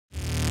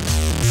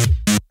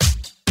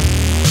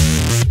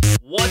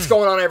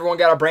going on, everyone?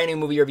 Got a brand new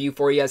movie review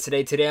for you guys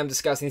today. Today I'm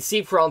discussing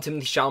Steve Carell and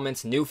Timothee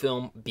Chalamet's new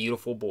film,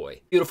 Beautiful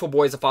Boy. Beautiful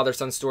Boy is a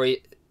father-son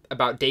story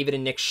about David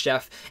and Nic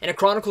Sheff, and it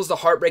chronicles the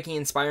heartbreaking,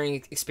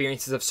 inspiring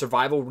experiences of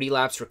survival,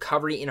 relapse,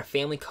 recovery, and a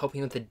family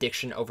coping with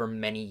addiction over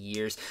many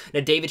years. Now,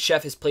 David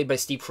Sheff is played by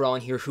Steve Carell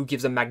in here, who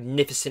gives a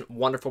magnificent,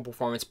 wonderful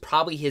performance,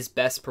 probably his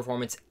best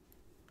performance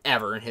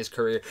ever in his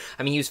career.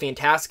 I mean, he was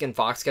fantastic in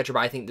Foxcatcher, but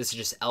I think this is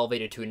just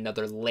elevated to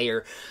another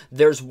layer.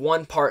 There's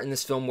one part in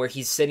this film where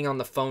he's sitting on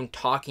the phone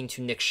talking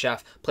to Nic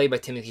Sheff, played by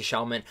Timothee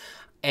Chalamet,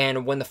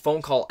 and when the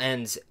phone call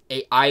ends,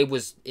 I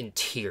was in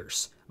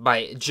tears,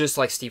 by just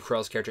like Steve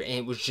Carell's character, and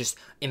it was just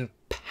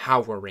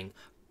empowering.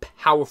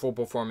 Powerful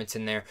performance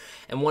in there.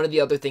 And one of the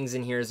other things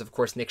in here is, of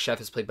course, Nic Sheff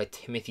is played by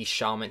Timothée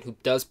Chalamet, who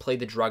does play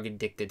the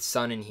drug-addicted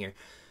son in here.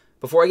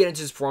 Before I get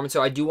into his performance,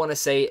 though, I do want to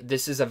say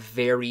this is a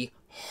very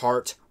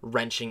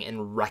heart-wrenching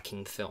and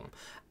wrecking film.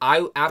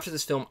 After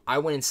this film, I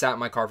went and sat in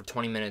my car for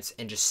 20 minutes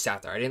and just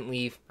sat there. I didn't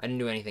leave. I didn't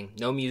do anything.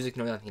 No music,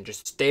 no nothing.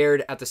 Just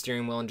stared at the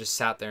steering wheel and just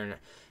sat there, and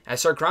I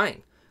started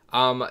crying.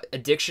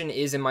 Addiction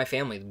is in my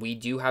family. We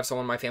do have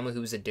someone in my family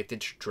who's addicted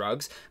to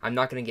drugs. I'm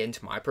not going to get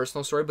into my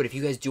personal story, but if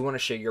you guys do want to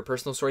share your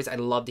personal stories, I'd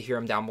love to hear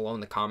them down below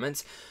in the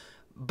comments.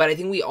 But I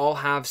think we all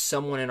have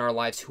someone in our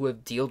lives who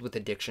have dealt with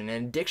addiction,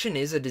 and addiction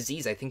is a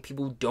disease. I think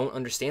people don't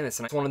understand this,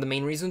 and that's one of the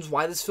main reasons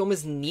why this film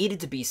is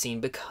needed to be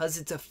seen, because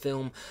it's a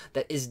film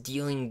that is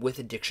dealing with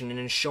addiction and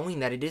is showing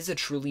that it is a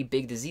truly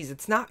big disease.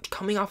 It's not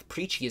coming off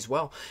preachy as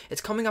well. It's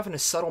coming off in a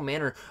subtle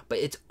manner, but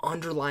it's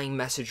underlying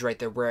message right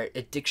there where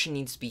addiction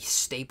needs to be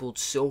stapled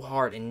so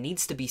hard and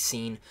needs to be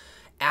seen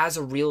as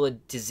a real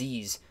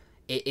disease.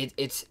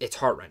 It's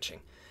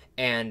heart-wrenching.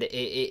 And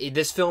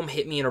this film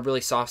hit me in a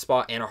really soft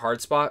spot and a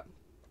hard spot,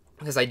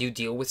 because I do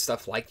deal with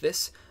stuff like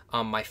this.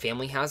 My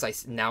family has. I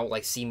now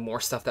see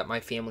more stuff that my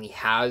family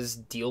has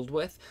dealt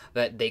with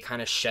that they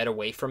kind of shed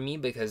away from me,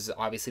 because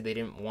obviously they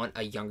didn't want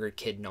a younger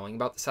kid knowing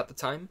about this at the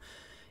time.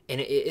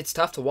 And it's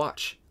tough to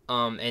watch.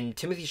 And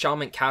Timothée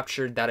Chalamet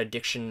captured that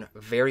addiction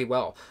very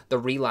well. The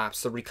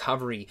relapse, the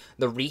recovery,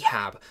 the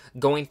rehab,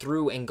 going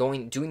through and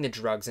doing the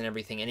drugs and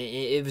everything. And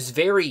it was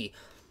very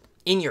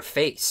in your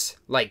face.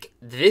 Like,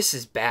 this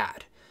is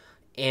bad.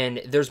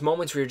 And there's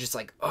moments where you're just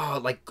like, oh,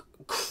 like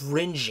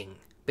cringing,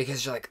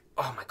 because you're like,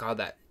 oh my god,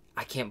 that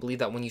I can't believe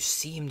that. When you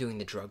see him doing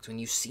the drugs, when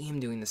you see him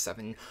doing this stuff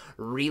and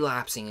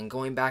relapsing and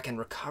going back and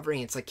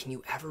recovering, it's like, can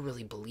you ever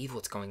really believe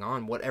what's going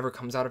on, whatever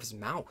comes out of his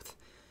mouth?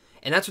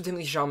 And that's what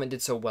Timothée Chalamet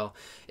did so well,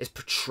 is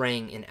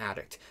portraying an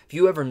addict. If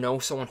you ever know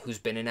someone who's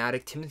been an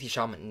addict, Timothée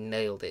Chalamet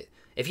nailed it.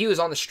 If he was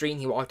on the street and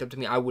he walked up to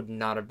me, I would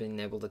not have been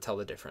able to tell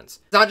the difference.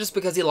 It's not just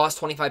because he lost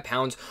 25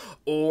 pounds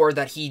or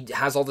that he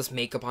has all this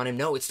makeup on him.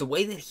 No, it's the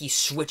way that he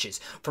switches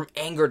from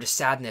anger to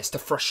sadness to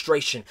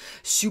frustration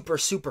super,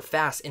 super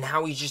fast, and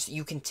how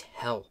you can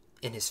tell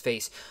in his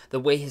face, the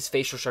way his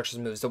facial structures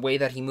moves, the way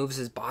that he moves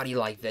his body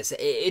like this.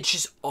 It's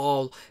just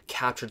all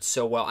captured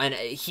so well, and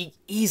he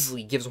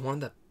easily gives one of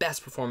the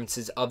best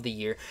performances of the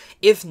year,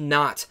 if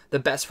not the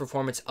best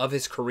performance of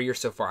his career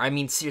so far. I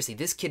mean, seriously,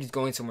 this kid is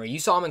going somewhere. You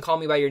saw him in Call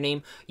Me By Your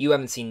Name. You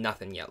haven't seen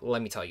nothing yet,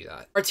 let me tell you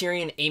that. Maura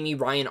Tierney and Amy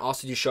Ryan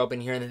also do show up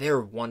in here, and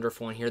they're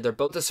wonderful in here. They're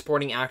both the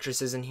supporting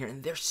actresses in here,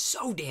 and they're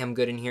so damn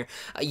good in here.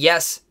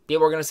 Yes,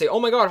 people are going to say,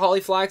 oh my god,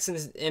 Holly Flax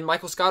and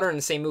Michael Scott are in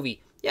the same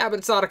movie. Yeah, but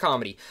it's not a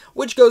comedy.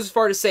 Which goes as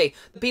far to say,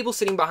 the people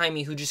sitting behind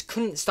me who just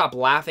couldn't stop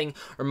laughing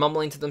or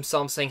mumbling to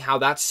themselves saying how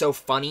that's so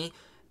funny,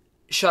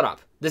 shut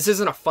up. This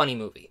isn't a funny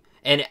movie.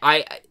 And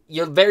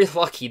you're very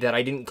lucky that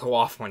I didn't go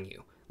off on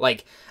you.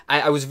 Like,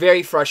 I was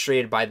very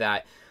frustrated by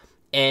that.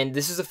 And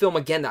this is a film,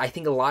 again, that I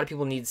think a lot of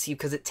people need to see,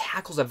 because it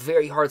tackles a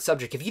very hard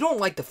subject. If you don't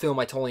like the film,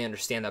 I totally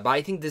understand that. But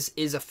I think this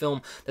is a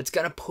film that's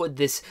going to put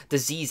this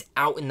disease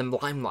out in the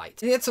limelight.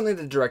 I think that's something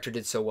that the director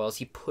did so well, is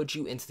he put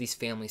you into these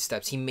family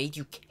steps. He made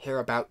you care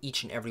about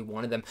each and every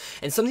one of them.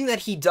 And something that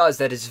he does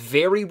that is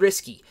very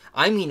risky,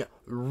 I mean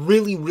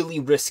really, really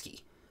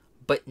risky,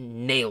 but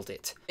nailed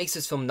it. Makes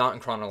this film not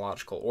in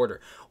chronological order,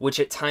 which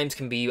at times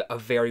can be a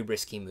very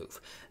risky move.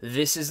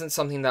 This isn't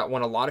something that,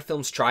 when a lot of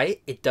films try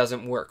it, it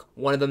doesn't work.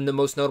 One of them, the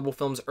most notable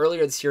films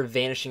earlier this year,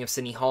 Vanishing of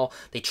Sydney Hall,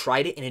 they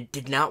tried it and it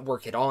did not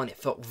work at all, and it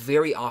felt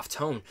very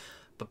off-tone.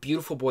 But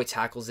Beautiful Boy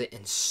tackles it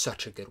in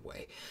such a good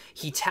way.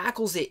 He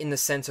tackles it in the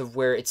sense of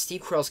where it's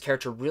Steve Carell's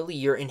character, really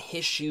you're in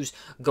his shoes,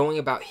 going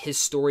about his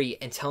story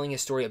and telling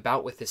his story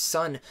about with his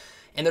son,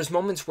 and there's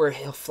moments where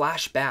he'll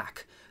flash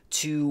back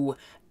to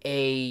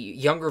a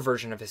younger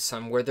version of his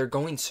son, where they're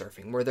going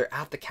surfing, where they're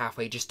at the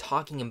cafe just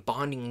talking and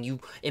bonding, and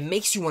it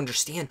makes you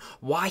understand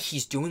why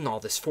he's doing all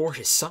this for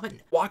his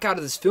son. Walk out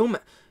of this film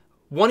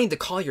wanting to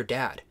call your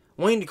dad,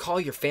 wanting to call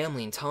your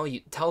family and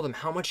tell them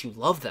how much you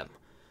love them,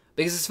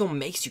 because this film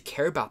makes you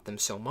care about them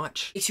so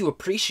much. It makes you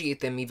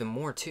appreciate them even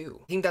more too.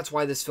 I think that's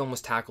why this film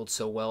was tackled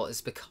so well,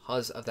 is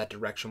because of that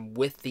direction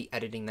with the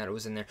editing that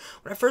was in there.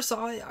 When I first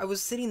saw it, I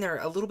was sitting there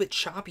a little bit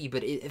choppy,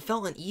 but it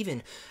felt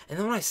uneven. And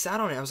then when I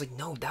sat on it, I was like,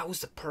 no, that was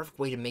the perfect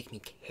way to make me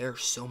care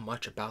so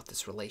much about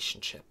this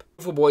relationship.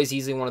 Beautiful Boy is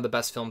easily one of the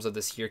best films of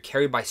this year,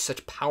 carried by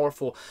such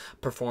powerful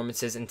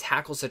performances and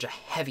tackles such a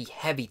heavy,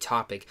 heavy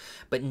topic,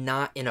 but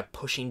not in a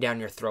pushing down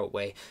your throat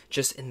way,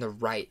 just in the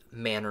right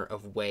manner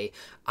of way.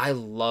 I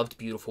loved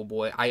Beautiful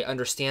Boy. I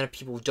understand if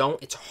people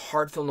don't. It's a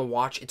hard film to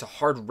watch. It's a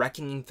hard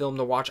reckoning film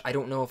to watch. I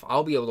don't know if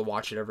I'll be able to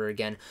watch it ever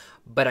again,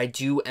 but I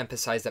do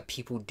emphasize that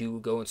people do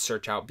go and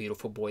search out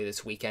Beautiful Boy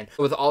this weekend.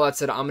 With all that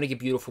said, I'm going to give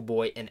Beautiful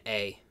Boy an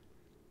A.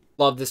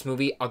 Love this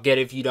movie. I'll get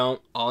it if you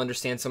don't. I'll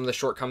understand some of the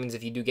shortcomings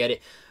if you do get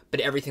it, but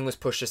everything was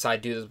pushed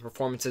aside due to the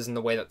performances and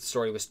the way that the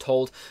story was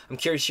told. I'm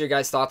curious to hear your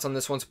guys' thoughts on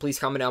this one, so please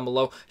comment down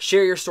below.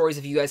 Share your stories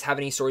if you guys have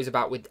any stories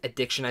about with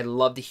addiction. I'd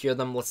love to hear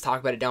them. Let's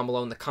talk about it down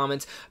below in the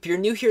comments. If you're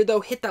new here,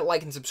 though, hit that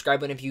like and subscribe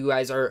button if you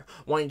guys are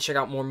wanting to check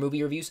out more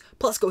movie reviews.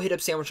 Plus, go hit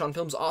up Sandwich on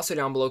Films also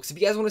down below, because if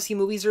you guys want to see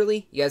movies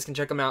early, you guys can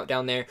check them out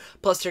down there.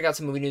 Plus, check out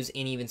some movie news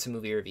and even some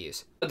movie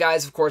reviews. But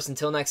guys, of course,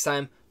 until next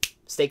time,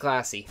 stay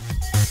classy.